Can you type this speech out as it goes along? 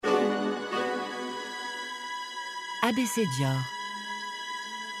ABC Dior.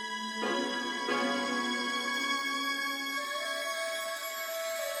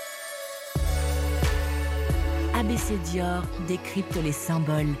 ABC Dior décrypte les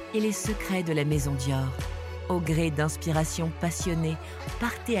symboles et les secrets de la maison Dior. Au gré d'inspirations passionnées,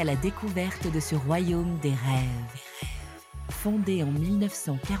 partez à la découverte de ce royaume des rêves. Fondé en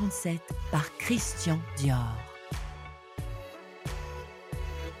 1947 par Christian Dior.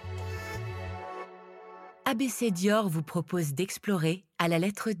 ABC Dior vous propose d'explorer, à la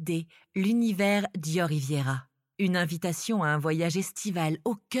lettre D, l'univers Dior Riviera. Une invitation à un voyage estival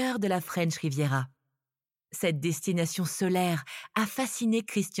au cœur de la French Riviera. Cette destination solaire a fasciné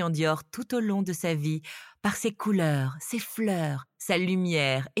Christian Dior tout au long de sa vie par ses couleurs, ses fleurs, sa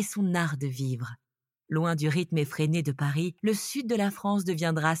lumière et son art de vivre. Loin du rythme effréné de Paris, le sud de la France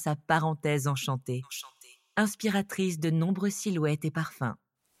deviendra sa parenthèse enchantée, inspiratrice de nombreuses silhouettes et parfums.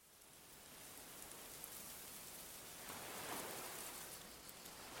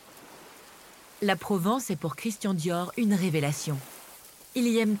 La Provence est pour Christian Dior une révélation. Il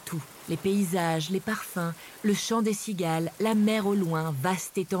y aime tout, les paysages, les parfums, le chant des cigales, la mer au loin,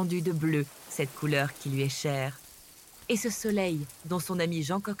 vaste étendue de bleu, cette couleur qui lui est chère. Et ce soleil, dont son ami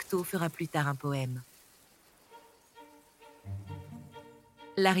Jean Cocteau fera plus tard un poème.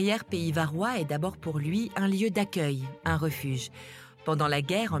 L'arrière-pays varois est d'abord pour lui un lieu d'accueil, un refuge. Pendant la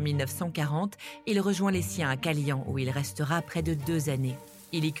guerre, en 1940, il rejoint les siens à Calian, où il restera près de 2 années.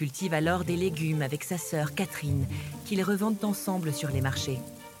 Il y cultive alors des légumes avec sa sœur Catherine, qu'ils revendent ensemble sur les marchés.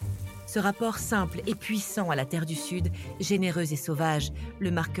 Ce rapport simple et puissant à la terre du Sud, généreuse et sauvage,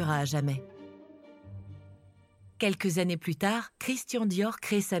 le marquera à jamais. Quelques années plus tard, Christian Dior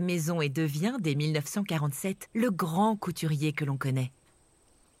crée sa maison et devient, dès 1947, le grand couturier que l'on connaît.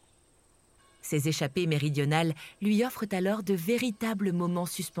 Ses échappées méridionales lui offrent alors de véritables moments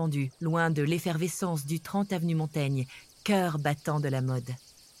suspendus, loin de l'effervescence du 30 avenue Montaigne, cœur battant de la mode.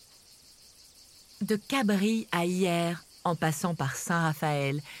 De Cabri à Hyères, en passant par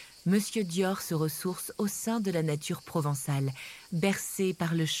Saint-Raphaël, Monsieur Dior se ressource au sein de la nature provençale, bercé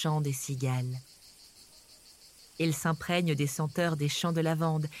par le chant des cigales. Il s'imprègne des senteurs des champs de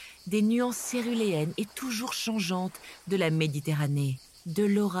lavande, des nuances céruléennes et toujours changeantes de la Méditerranée, de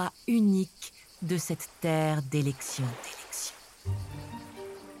l'aura unique de cette terre d'élection.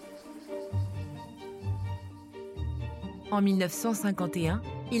 En 1951,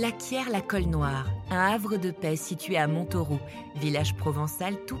 il acquiert la Colle Noire, un havre de paix situé à Montauroux, village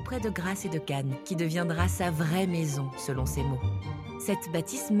provençal tout près de Grasse et de Cannes, qui deviendra sa vraie maison, selon ses mots. Cette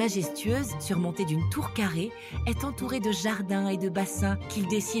bâtisse majestueuse, surmontée d'une tour carrée, est entourée de jardins et de bassins qu'il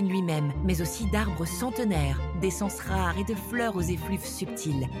dessine lui-même, mais aussi d'arbres centenaires, d'essences rares et de fleurs aux effluves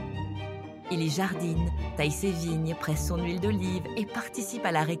subtils. Il y jardine, taille ses vignes, presse son huile d'olive et participe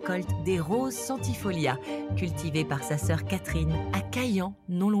à la récolte des roses centifolia, cultivées par sa sœur Catherine, à Caillan,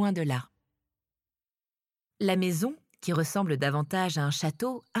 non loin de là. La maison, qui ressemble davantage à un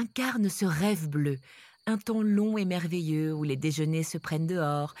château, incarne ce rêve bleu, un temps long et merveilleux où les déjeuners se prennent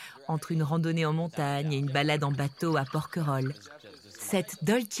dehors, entre une randonnée en montagne et une balade en bateau à Porquerolles. Cette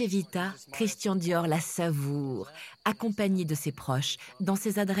Dolce Vita, Christian Dior la savoure, accompagné de ses proches, dans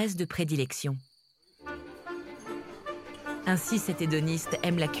ses adresses de prédilection. Ainsi, cet hédoniste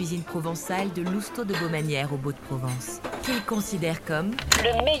aime la cuisine provençale de Lousteau de Baumanière au Beau-de-Provence, qu'il considère comme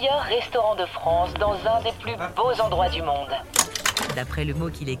le meilleur restaurant de France dans un des plus beaux endroits du monde. D'après le mot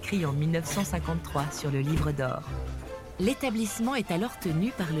qu'il écrit en 1953 sur le Livre d'Or. L'établissement est alors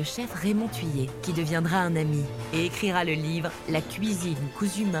tenu par le chef Raymond Thuillier, qui deviendra un ami et écrira le livre « La cuisine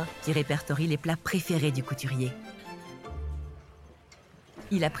cousu main » qui répertorie les plats préférés du couturier.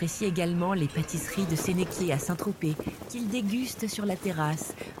 Il apprécie également les pâtisseries de Sénéquier à Saint-Tropez, qu'il déguste sur la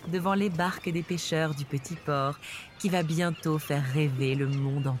terrasse, devant les barques des pêcheurs du petit port, qui va bientôt faire rêver le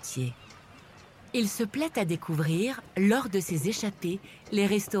monde entier. Il se plaît à découvrir, lors de ses échappées, les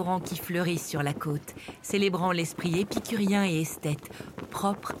restaurants qui fleurissent sur la côte, célébrant l'esprit épicurien et esthète,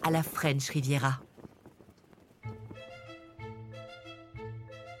 propre à la French Riviera.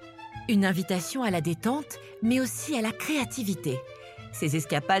 Une invitation à la détente, mais aussi à la créativité. Ces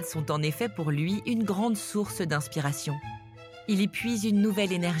escapades sont en effet pour lui une grande source d'inspiration. Il y puise une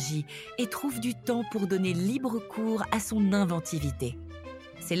nouvelle énergie et trouve du temps pour donner libre cours à son inventivité.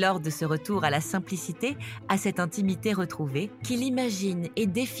 C'est lors de ce retour à la simplicité, à cette intimité retrouvée, qu'il imagine et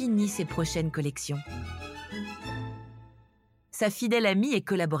définit ses prochaines collections. Sa fidèle amie et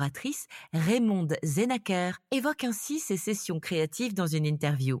collaboratrice, Raymonde Zenacker, évoque ainsi ses sessions créatives dans une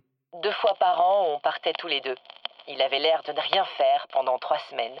interview. 2 fois par an, on partait tous les deux. Il avait l'air de ne rien faire pendant 3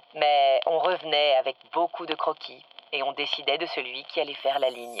 semaines, mais on revenait avec beaucoup de croquis et on décidait de celui qui allait faire la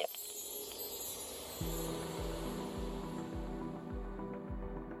ligne.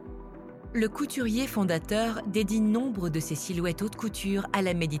 Le couturier fondateur dédie nombre de ses silhouettes haute couture à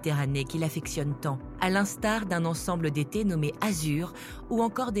la Méditerranée qu'il affectionne tant, à l'instar d'un ensemble d'été nommé Azur ou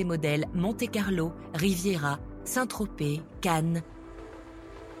encore des modèles Monte-Carlo, Riviera, Saint-Tropez, Cannes.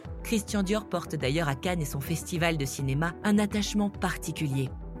 Christian Dior porte d'ailleurs à Cannes et son festival de cinéma un attachement particulier.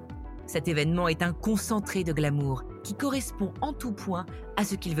 Cet événement est un concentré de glamour qui correspond en tout point à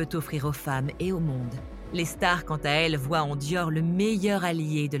ce qu'il veut offrir aux femmes et au monde. Les stars, quant à elles, voient en Dior le meilleur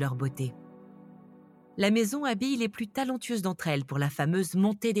allié de leur beauté. La maison habille les plus talentueuses d'entre elles pour la fameuse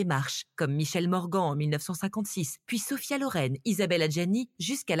montée des marches, comme Michelle Morgan en 1956, puis Sophia Loren, Isabelle Adjani,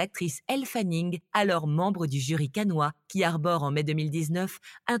 jusqu'à l'actrice Elle Fanning, alors membre du jury cannois, qui arbore en mai 2019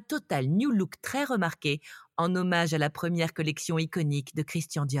 un total new look très remarqué en hommage à la première collection iconique de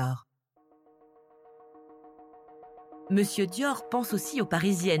Christian Dior. Monsieur Dior pense aussi aux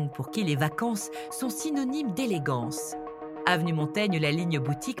Parisiennes pour qui les vacances sont synonymes d'élégance. Avenue Montaigne, la ligne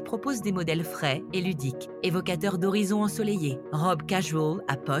boutique propose des modèles frais et ludiques, évocateurs d'horizons ensoleillés. Robes casual,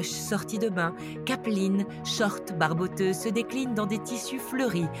 à poche, sorties de bain, capelines, shorts, barboteuses se déclinent dans des tissus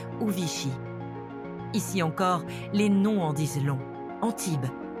fleuris ou Vichy. Ici encore, les noms en disent long. Antibes,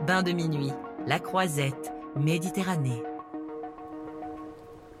 Bain de minuit, La Croisette, Méditerranée.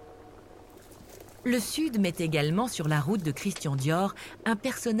 Le Sud met également sur la route de Christian Dior un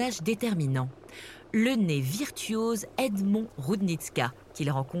personnage déterminant, le né virtuose Edmond Rudnicka,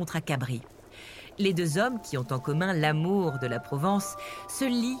 qu'il rencontre à Cabri. Les deux hommes, qui ont en commun l'amour de la Provence, se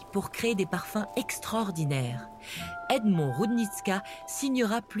lient pour créer des parfums extraordinaires. Edmond Rudnicka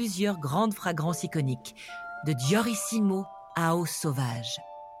signera plusieurs grandes fragrances iconiques, de Diorissimo à Eau sauvage.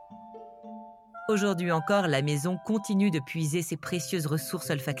 Aujourd'hui encore, la maison continue de puiser ses précieuses ressources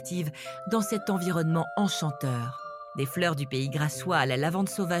olfactives dans cet environnement enchanteur. Des fleurs du pays grassois à la lavande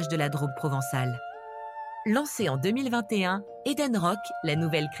sauvage de la Drôme provençale. Lancée en 2021, Eden Rock, la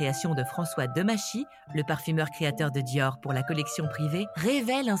nouvelle création de François Demachy, le parfumeur créateur de Dior pour la collection privée,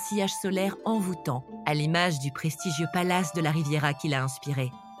 révèle un sillage solaire envoûtant, à l'image du prestigieux palace de la Riviera qui l'a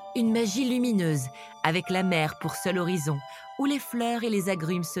inspiré. Une magie lumineuse, avec la mer pour seul horizon, où les fleurs et les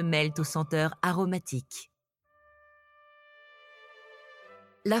agrumes se mêlent aux senteurs aromatiques.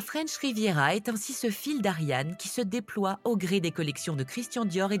 La French Riviera est ainsi ce fil d'Ariane qui se déploie au gré des collections de Christian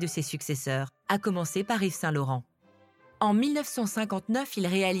Dior et de ses successeurs, à commencer par Yves Saint Laurent. En 1959, il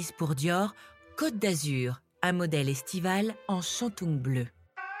réalise pour Dior Côte d'Azur, un modèle estival en chantung bleu.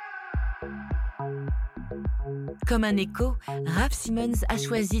 Comme un écho, Raf Simons a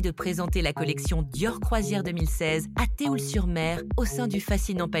choisi de présenter la collection Dior Croisière 2016 à Théoul-sur-Mer au sein du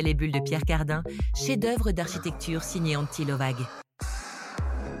fascinant Palais Bulle de Pierre Cardin, chef-d'œuvre d'architecture signé Antti Lovag.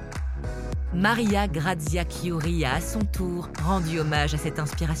 Maria Grazia Chiuri a à son tour rendu hommage à cette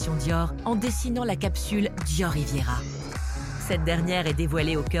inspiration Dior en dessinant la capsule Dior Riviera. Cette dernière est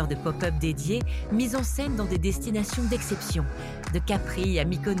dévoilée au cœur de pop-up dédiés, mis en scène dans des destinations d'exception, de Capri à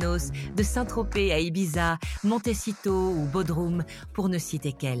Mykonos, de Saint-Tropez à Ibiza, Montecito ou Bodrum, pour ne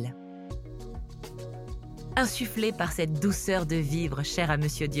citer qu'elle. Insufflée par cette douceur de vivre chère à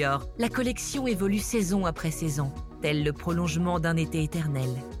Monsieur Dior, la collection évolue saison après saison, tel le prolongement d'un été éternel.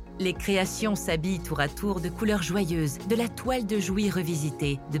 Les créations s'habillent tour à tour de couleurs joyeuses, de la toile de Jouy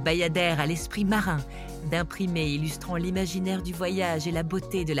revisitée, de bayadère à l'esprit marin, d'imprimés illustrant l'imaginaire du voyage et la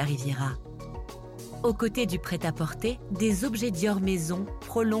beauté de la Riviera. Aux côtés du prêt-à-porter, des objets Dior maison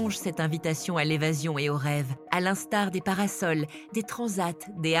prolongent cette invitation à l'évasion et au rêve, à l'instar des parasols, des transats,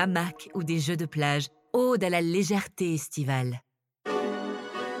 des hamacs ou des jeux de plage, ode à la légèreté estivale.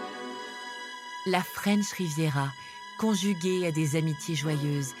 La French Riviera, conjuguée à des amitiés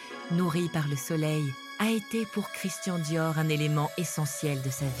joyeuses, nourries par le soleil, a été pour Christian Dior un élément essentiel de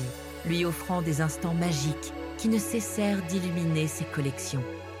sa vie, lui offrant des instants magiques qui ne cessèrent d'illuminer ses collections.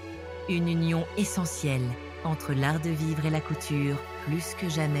 Une union essentielle entre l'art de vivre et la couture, plus que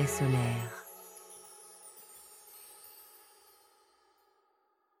jamais solaire.